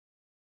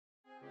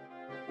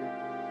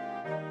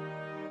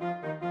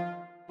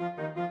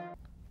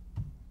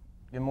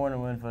Good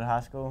morning, Winfield High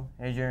School.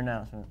 Here's your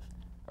announcements.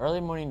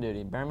 Early morning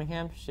duty,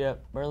 Birmingham,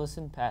 Ship,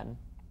 Burleson, Patton.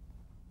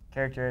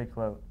 Character ed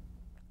quote.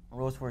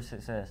 Rules for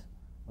success.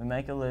 We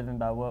make a living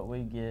by what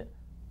we get,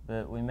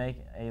 but we make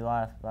a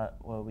life by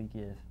what we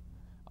give.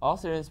 All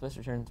students must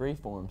return 3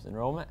 forms,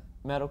 enrollment,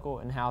 medical,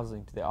 and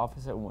housing, to the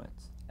office at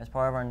once. As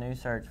part of our new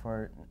search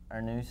for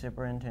our new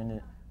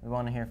superintendent, we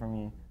want to hear from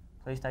you.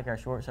 Please take our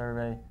short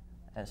survey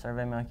at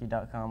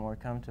surveymonkey.com or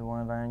come to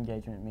one of our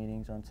engagement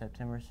meetings on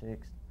September 6th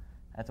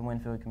at the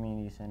Winfield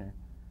Community Center.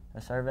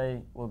 The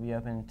survey will be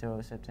open until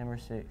September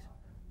 6th.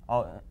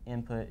 All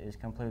input is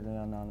completely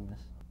anonymous.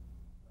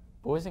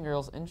 Boys and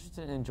girls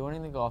interested in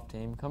joining the golf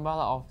team, come by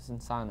the office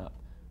and sign up.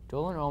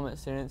 Dual enrollment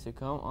students who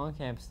come on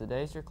campus the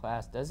days your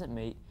class doesn't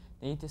meet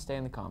need to stay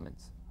in the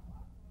commons.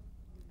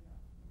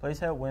 Please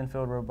help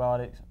Winfield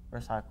Robotics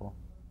recycle.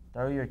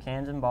 Throw your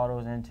cans and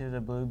bottles into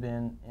the blue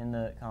bin in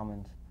the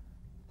commons.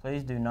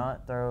 Please do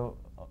not throw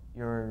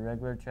your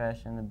regular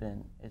trash in the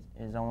bin. It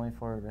is only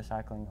for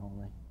recycling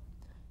only.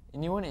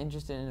 Anyone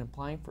interested in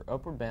applying for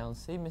Upward Bound,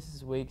 see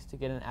Mrs. Weeks to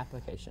get an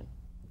application.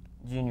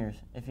 Juniors,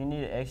 if you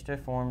need extra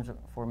forms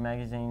for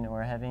magazine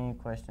or have any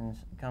questions,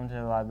 come to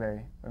the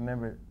library.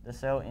 Remember, the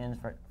sale ends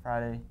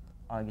Friday,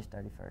 August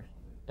 31st.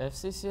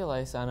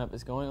 FCCLA sign-up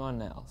is going on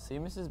now. See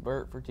Mrs.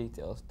 Burt for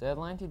details.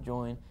 Deadline to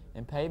join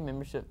and pay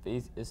membership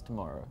fees is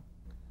tomorrow.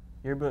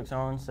 Yearbooks are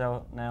on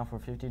sale now for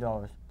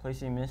 $50. Please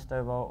see Ms.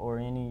 Stovall or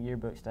any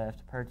yearbook staff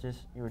to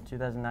purchase your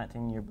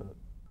 2019 yearbook.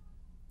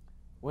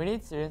 We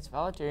need students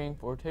volunteering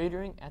for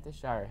tutoring at the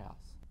Shire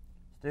House.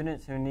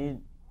 Students who need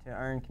to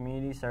earn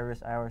community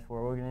service hours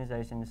for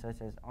organizations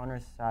such as Honor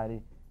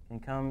Society can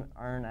come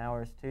earn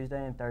hours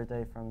Tuesday and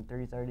Thursday from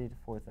 3:30 to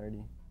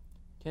 4:30.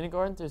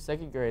 Kindergarten through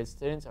 2nd grade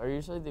students are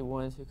usually the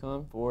ones who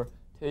come for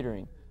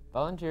tutoring.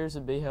 Volunteers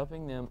will be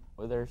helping them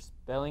with their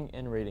spelling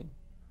and reading.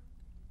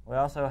 We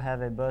also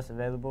have a bus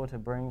available to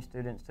bring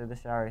students to the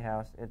Shire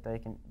House if they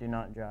do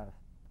not drive.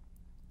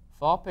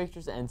 Fall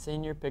pictures and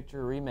senior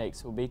picture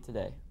remakes will be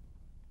today.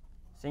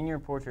 Senior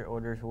portrait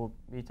orders will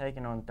be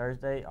taken on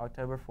Thursday,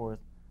 October 4th.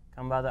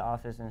 Come by the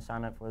office and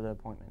sign up for the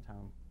appointment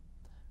time.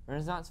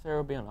 Renaissance Fair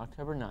will be on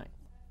October 9th.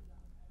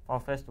 Fall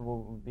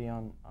Festival will be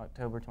on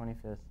October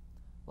 25th.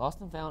 Lost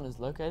and Found is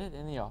located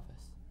in the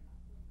office.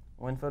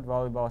 Winfield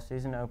Volleyball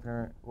season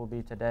opener will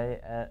be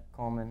today at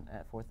Coleman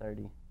at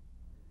 4:30.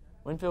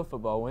 Winfield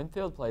Football.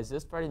 Winfield plays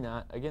this Friday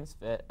night against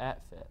Fett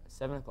at Fett,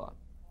 7 o'clock.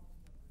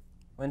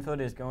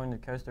 Winfield is going to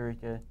Costa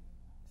Rica,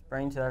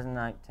 spring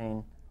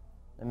 2019.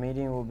 The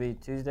meeting will be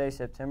Tuesday,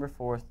 September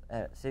 4th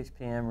at 6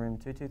 p.m., room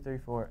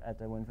 2234 at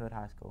the Winfield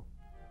High School.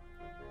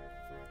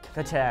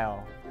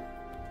 Ka-chow!